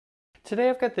Today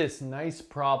I've got this nice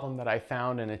problem that I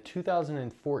found in a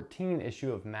 2014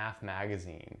 issue of Math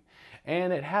Magazine,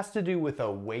 and it has to do with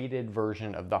a weighted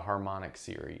version of the harmonic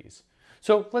series.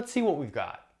 So let's see what we've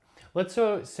got. Let's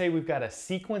say we've got a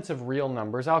sequence of real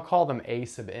numbers, I'll call them a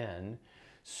sub n,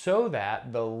 so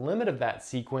that the limit of that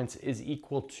sequence is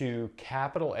equal to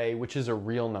capital A, which is a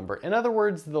real number. In other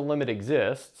words, the limit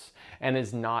exists and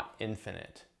is not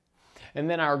infinite. And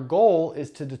then our goal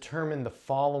is to determine the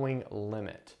following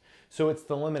limit. So it's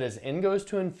the limit as n goes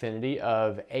to infinity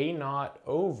of a naught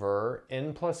over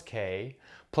n plus k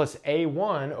plus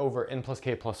a1 over n plus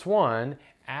k plus 1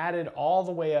 added all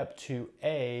the way up to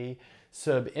a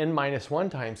sub n minus 1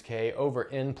 times k over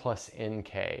n plus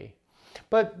nk.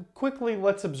 But quickly,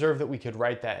 let's observe that we could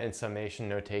write that in summation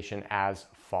notation as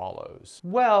follows.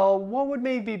 Well, what would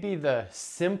maybe be the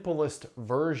simplest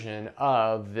version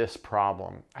of this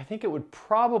problem? I think it would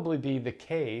probably be the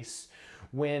case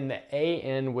when the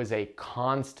an was a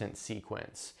constant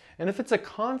sequence. And if it's a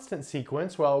constant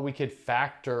sequence, well, we could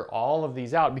factor all of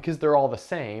these out because they're all the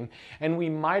same. And we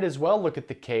might as well look at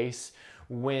the case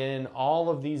when all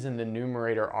of these in the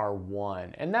numerator are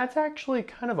 1. And that's actually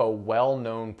kind of a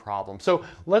well-known problem. So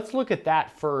let's look at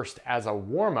that first as a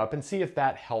warm-up and see if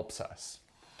that helps us.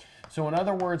 So in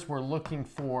other words, we're looking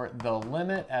for the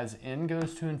limit as n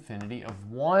goes to infinity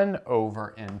of 1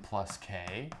 over n plus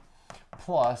k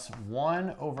plus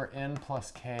 1 over n plus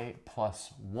k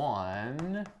plus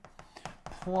 1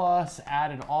 plus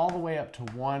added all the way up to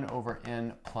 1 over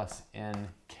n plus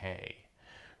nk.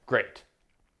 Great.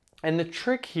 And the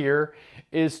trick here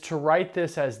is to write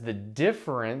this as the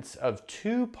difference of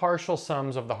two partial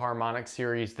sums of the harmonic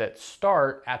series that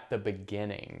start at the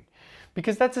beginning.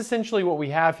 Because that's essentially what we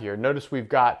have here. Notice we've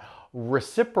got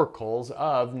reciprocals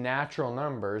of natural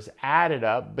numbers added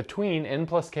up between n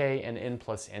plus k and n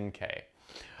plus nk.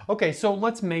 Okay, so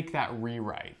let's make that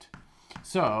rewrite.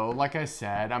 So, like I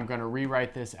said, I'm going to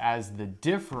rewrite this as the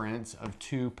difference of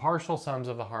two partial sums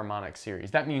of the harmonic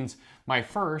series. That means my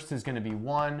first is going to be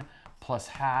 1 plus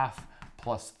half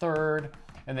plus third,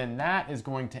 and then that is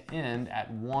going to end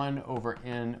at 1 over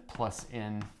n plus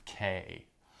nk.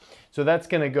 So that's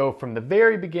going to go from the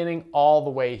very beginning all the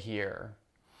way here.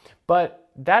 But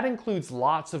that includes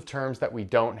lots of terms that we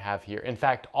don't have here. In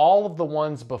fact, all of the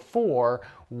ones before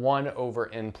 1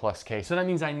 over n plus k. So that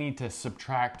means I need to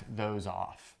subtract those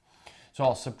off. So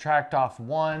I'll subtract off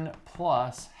 1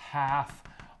 plus half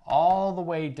all the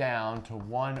way down to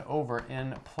 1 over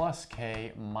n plus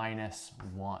k minus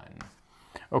 1.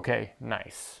 Okay,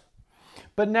 nice.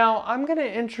 But now I'm going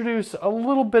to introduce a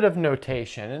little bit of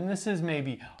notation, and this is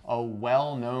maybe a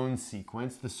well-known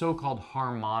sequence, the so-called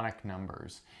harmonic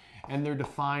numbers. And they're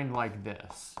defined like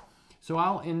this. So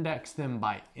I'll index them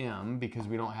by m because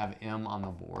we don't have m on the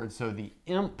board. So the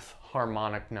mth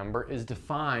harmonic number is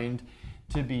defined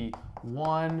to be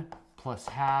 1 plus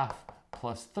half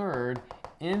plus third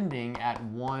ending at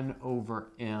 1 over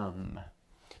m.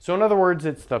 So in other words,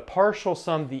 it's the partial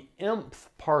sum, the mth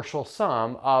partial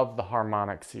sum of the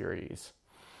harmonic series.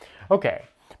 Okay,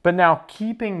 but now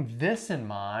keeping this in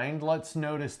mind, let's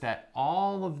notice that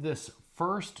all of this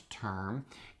first term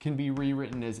can be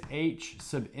rewritten as h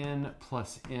sub n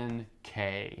plus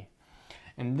nk.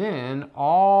 And then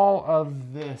all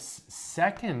of this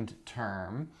second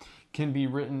term can be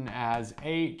written as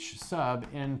h sub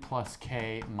n plus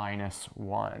k minus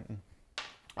 1.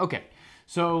 Okay,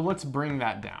 so let's bring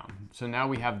that down. So now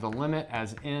we have the limit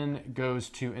as n goes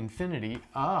to infinity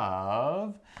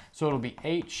of, so it'll be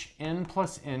h n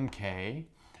plus nk,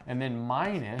 and then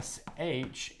minus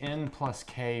h n plus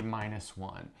k minus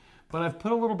 1. But I've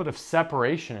put a little bit of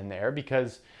separation in there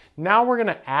because now we're going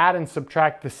to add and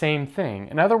subtract the same thing.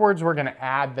 In other words, we're going to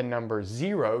add the number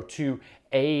 0 to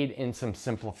aid in some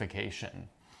simplification.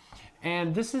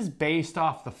 And this is based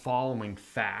off the following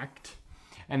fact,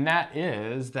 and that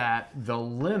is that the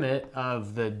limit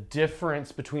of the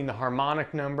difference between the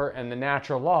harmonic number and the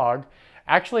natural log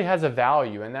actually has a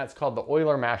value, and that's called the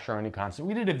Euler-Mascheroni constant.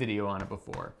 We did a video on it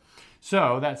before.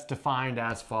 So that's defined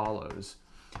as follows.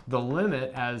 The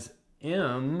limit as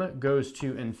m goes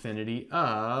to infinity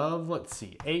of, let's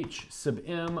see, h sub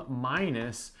m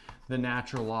minus the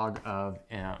natural log of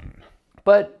m.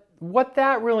 But what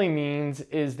that really means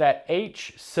is that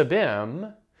h sub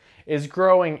m is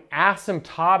growing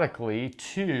asymptotically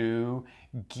to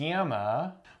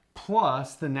gamma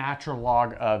plus the natural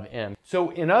log of m.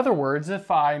 So in other words, if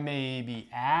I maybe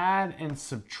add and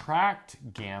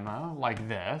subtract gamma like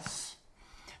this,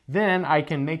 then I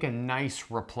can make a nice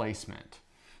replacement.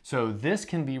 So this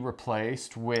can be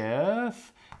replaced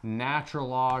with natural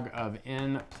log of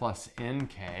n plus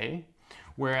nk,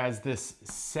 whereas this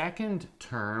second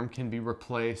term can be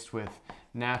replaced with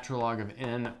natural log of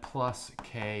n plus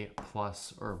k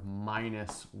plus or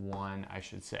minus 1, I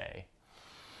should say.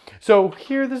 So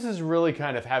here this is really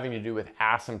kind of having to do with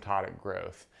asymptotic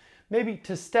growth. Maybe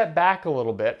to step back a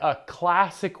little bit, a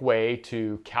classic way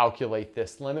to calculate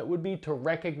this limit would be to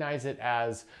recognize it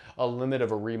as a limit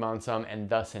of a Riemann sum and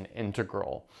thus an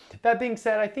integral. That being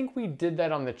said, I think we did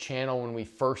that on the channel when we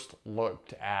first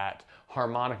looked at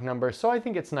harmonic numbers, so I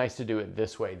think it's nice to do it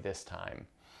this way this time.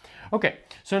 Okay,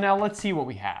 so now let's see what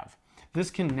we have. This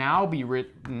can now be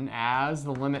written as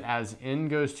the limit as n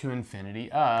goes to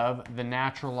infinity of the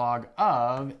natural log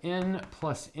of n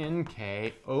plus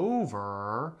nk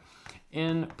over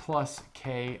n plus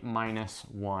k minus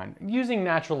 1, using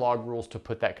natural log rules to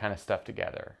put that kind of stuff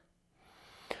together.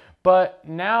 But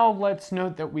now let's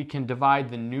note that we can divide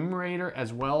the numerator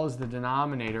as well as the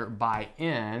denominator by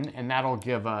n, and that'll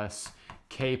give us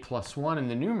k plus 1 in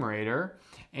the numerator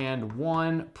and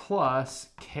 1 plus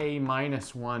k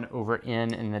minus 1 over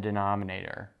n in the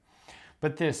denominator.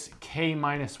 But this k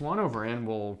minus 1 over n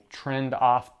will trend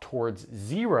off towards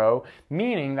 0,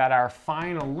 meaning that our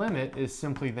final limit is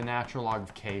simply the natural log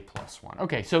of k plus 1.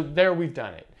 Okay, so there we've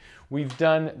done it. We've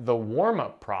done the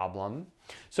warm-up problem.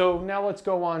 So now let's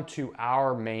go on to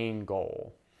our main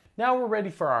goal. Now we're ready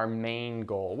for our main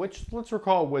goal, which let's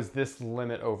recall was this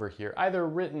limit over here, either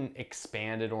written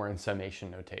expanded or in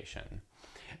summation notation.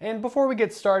 And before we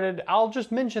get started, I'll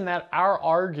just mention that our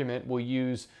argument will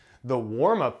use the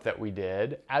warm-up that we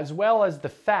did, as well as the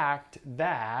fact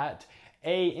that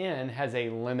an has a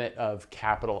limit of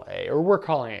capital A, or we're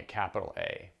calling it capital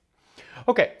A.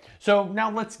 Okay, so now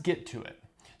let's get to it.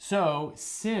 So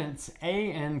since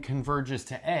an converges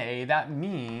to A, that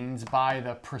means by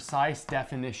the precise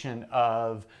definition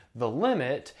of the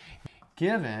limit,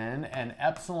 given an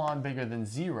epsilon bigger than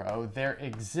 0, there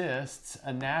exists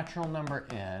a natural number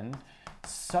n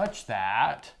such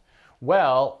that,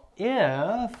 well,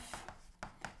 if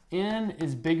n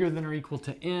is bigger than or equal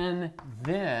to n,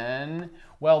 then,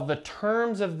 well, the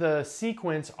terms of the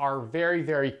sequence are very,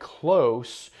 very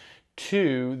close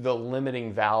to the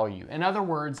limiting value. In other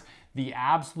words, the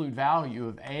absolute value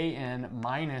of an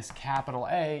minus capital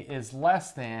A is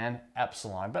less than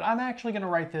epsilon. But I'm actually going to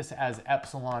write this as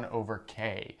epsilon over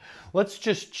k. Let's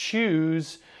just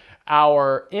choose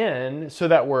our n so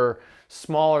that we're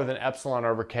smaller than epsilon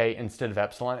over k instead of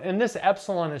epsilon. And this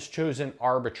epsilon is chosen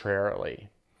arbitrarily.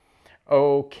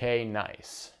 Okay,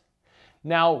 nice.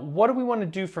 Now, what do we want to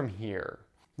do from here?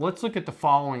 Let's look at the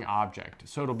following object.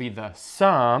 So it'll be the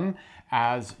sum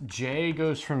as j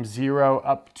goes from 0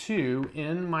 up to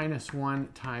n minus 1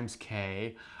 times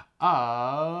k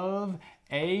of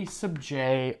a sub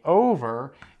j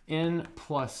over n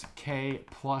plus k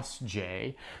plus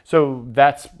j. So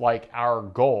that's like our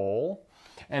goal.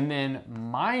 And then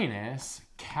minus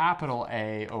capital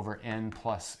A over n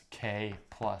plus k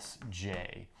plus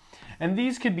j. And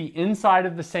these could be inside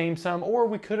of the same sum, or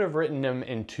we could have written them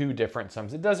in two different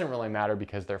sums. It doesn't really matter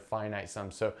because they're finite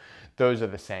sums, so those are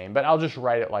the same. But I'll just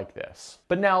write it like this.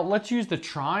 But now let's use the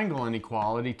triangle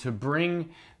inequality to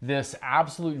bring this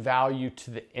absolute value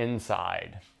to the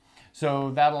inside.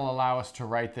 So that'll allow us to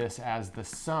write this as the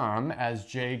sum as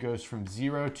j goes from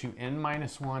 0 to n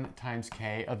minus 1 times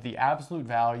k of the absolute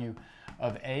value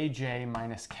of aj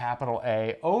minus capital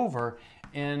A over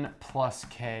n plus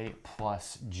k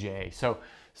plus j. So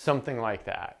something like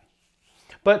that.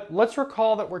 But let's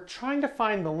recall that we're trying to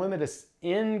find the limit as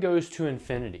n goes to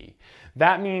infinity.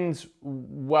 That means,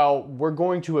 well, we're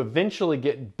going to eventually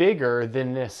get bigger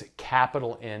than this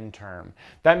capital N term.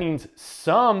 That means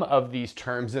some of these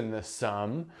terms in the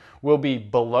sum will be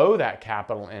below that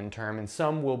capital N term and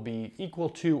some will be equal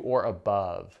to or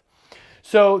above.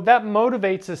 So that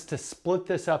motivates us to split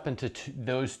this up into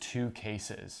those two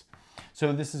cases.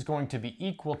 So this is going to be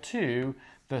equal to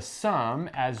the sum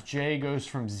as j goes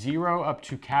from 0 up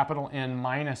to capital N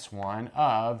minus 1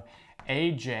 of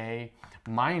aj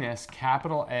minus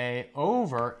capital A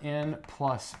over n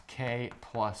plus k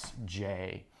plus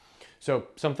j. So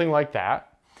something like that.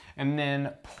 And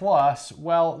then plus,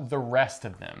 well, the rest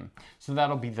of them. So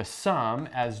that'll be the sum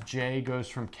as j goes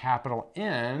from capital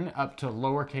N up to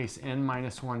lowercase n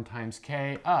minus 1 times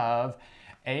k of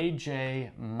aj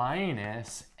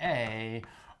minus A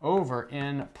over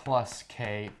n plus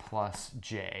k plus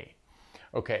j.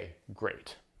 Okay,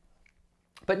 great.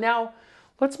 But now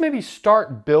let's maybe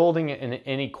start building an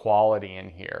inequality in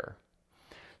here.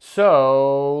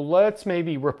 So let's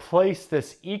maybe replace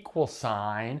this equal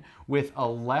sign with a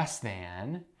less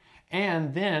than,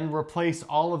 and then replace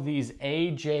all of these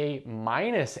aj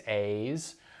minus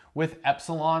a's with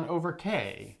epsilon over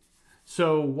k.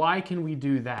 So why can we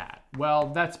do that?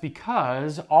 Well, that's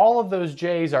because all of those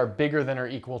j's are bigger than or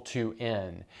equal to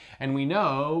n. And we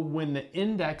know when the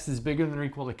index is bigger than or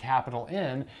equal to capital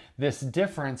N, this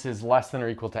difference is less than or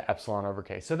equal to epsilon over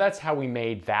k. So that's how we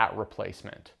made that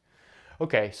replacement.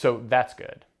 Okay, so that's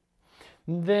good.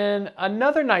 Then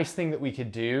another nice thing that we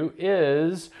could do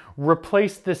is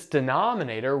replace this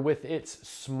denominator with its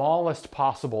smallest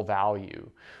possible value.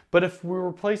 But if we're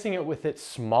replacing it with its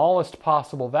smallest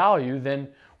possible value, then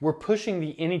we're pushing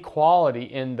the inequality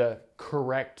in the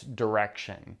correct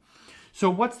direction. So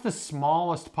what's the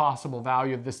smallest possible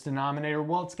value of this denominator?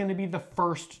 Well, it's going to be the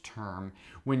first term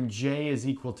when j is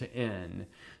equal to n.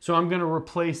 So I'm going to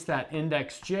replace that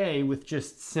index j with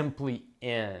just simply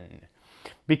n.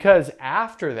 Because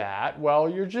after that, well,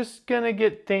 you're just going to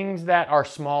get things that are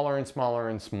smaller and smaller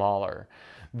and smaller.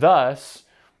 Thus,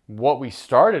 what we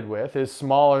started with is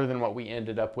smaller than what we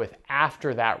ended up with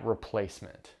after that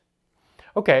replacement.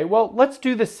 Okay, well, let's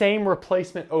do the same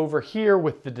replacement over here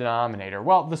with the denominator.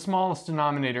 Well, the smallest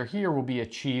denominator here will be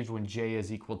achieved when j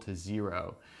is equal to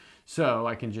 0. So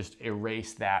I can just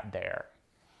erase that there.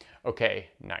 Okay,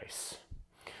 nice.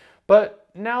 But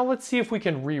now let's see if we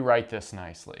can rewrite this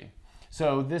nicely.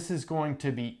 So this is going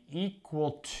to be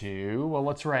equal to, well,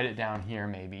 let's write it down here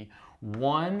maybe,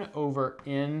 1 over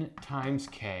n times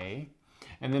k,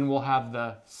 and then we'll have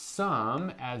the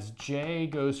sum as j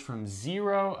goes from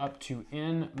 0 up to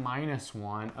n minus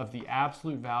 1 of the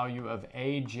absolute value of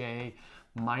aj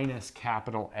minus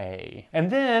capital A.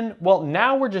 And then, well,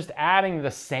 now we're just adding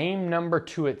the same number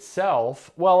to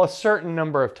itself, well, a certain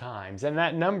number of times, and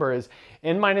that number is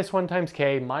n minus 1 times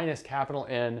k minus capital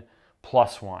N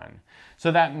plus 1.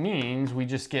 So that means we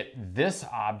just get this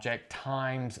object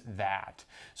times that.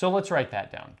 So let's write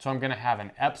that down. So I'm going to have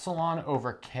an epsilon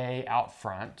over k out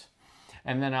front,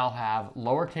 and then I'll have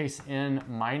lowercase n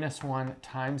minus 1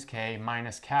 times k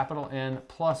minus capital N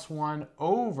plus 1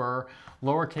 over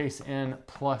lowercase n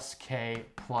plus k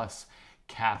plus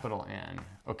capital N.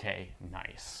 Okay,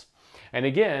 nice. And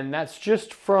again, that's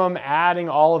just from adding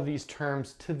all of these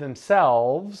terms to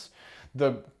themselves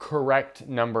the correct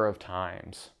number of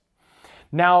times.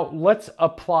 Now let's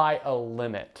apply a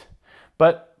limit,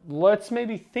 but let's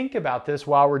maybe think about this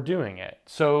while we're doing it.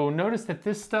 So notice that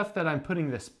this stuff that I'm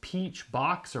putting this peach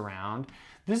box around,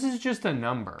 this is just a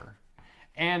number.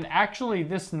 And actually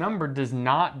this number does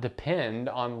not depend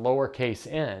on lowercase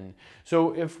n.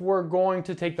 So if we're going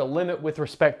to take the limit with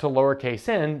respect to lowercase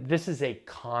n, this is a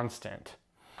constant.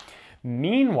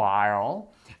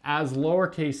 Meanwhile, as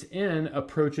lowercase n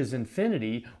approaches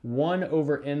infinity, 1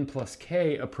 over n plus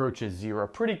k approaches 0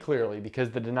 pretty clearly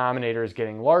because the denominator is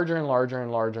getting larger and larger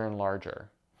and larger and larger.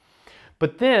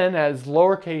 But then as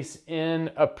lowercase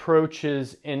n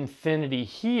approaches infinity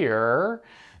here,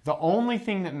 the only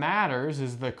thing that matters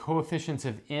is the coefficients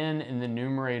of n in the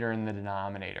numerator and the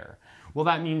denominator. Well,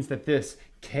 that means that this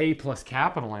k plus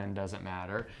capital N doesn't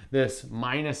matter, this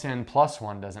minus n plus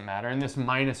 1 doesn't matter, and this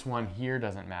minus 1 here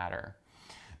doesn't matter.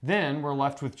 Then we're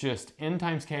left with just n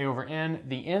times k over n.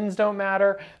 The n's don't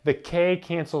matter. The k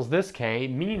cancels this k,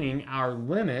 meaning our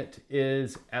limit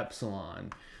is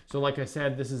epsilon. So like I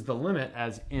said, this is the limit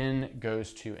as n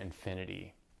goes to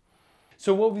infinity.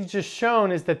 So what we've just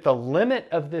shown is that the limit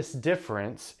of this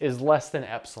difference is less than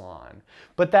epsilon,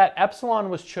 but that epsilon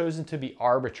was chosen to be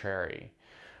arbitrary.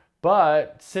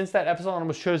 But since that epsilon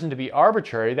was chosen to be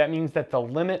arbitrary, that means that the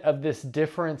limit of this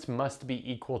difference must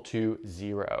be equal to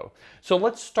 0. So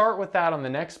let's start with that on the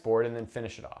next board and then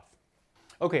finish it off.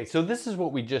 Okay, so this is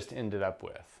what we just ended up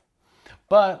with.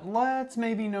 But let's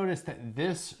maybe notice that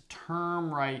this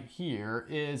term right here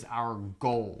is our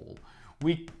goal.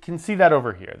 We can see that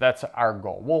over here. That's our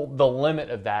goal. Well, the limit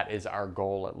of that is our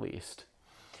goal at least.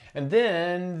 And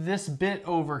then this bit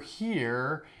over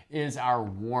here is our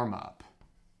warm-up.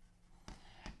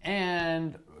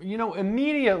 And, you know,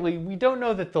 immediately we don't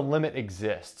know that the limit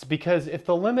exists because if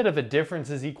the limit of a difference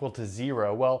is equal to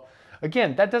 0, well,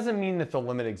 again, that doesn't mean that the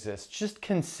limit exists. Just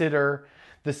consider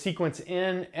the sequence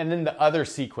n and then the other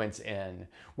sequence n.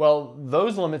 Well,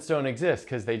 those limits don't exist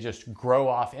because they just grow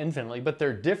off infinitely, but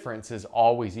their difference is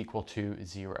always equal to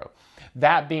 0.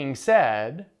 That being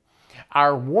said,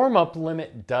 our warm-up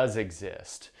limit does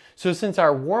exist. So since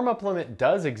our warm-up limit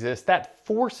does exist, that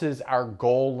forces our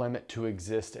goal limit to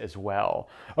exist as well.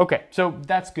 Okay, so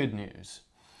that's good news.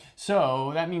 So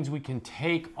that means we can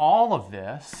take all of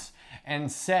this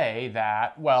and say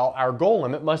that, well, our goal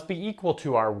limit must be equal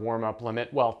to our warm-up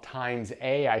limit, well, times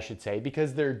a, I should say,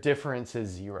 because their difference is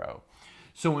 0.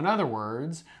 So in other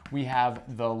words, we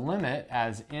have the limit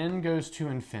as n goes to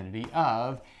infinity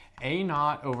of a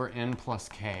naught over n plus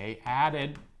k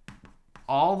added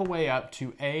all the way up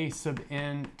to a sub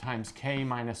n times k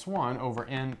minus 1 over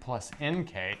n plus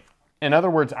nk. In other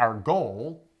words, our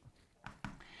goal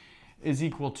is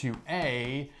equal to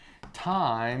a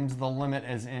times the limit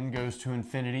as n goes to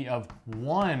infinity of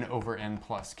 1 over n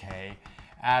plus k,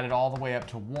 added all the way up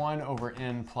to 1 over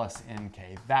n plus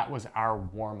nk. That was our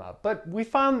warm-up. But we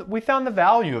found the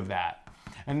value of that,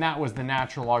 and that was the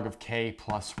natural log of k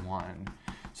plus 1.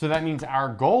 So that means our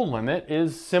goal limit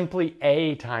is simply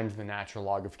a times the natural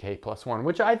log of k plus 1,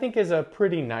 which I think is a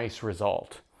pretty nice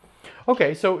result.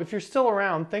 Okay, so if you're still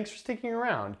around, thanks for sticking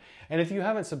around. And if you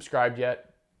haven't subscribed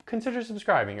yet, consider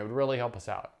subscribing. It would really help us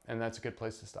out, and that's a good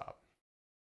place to stop.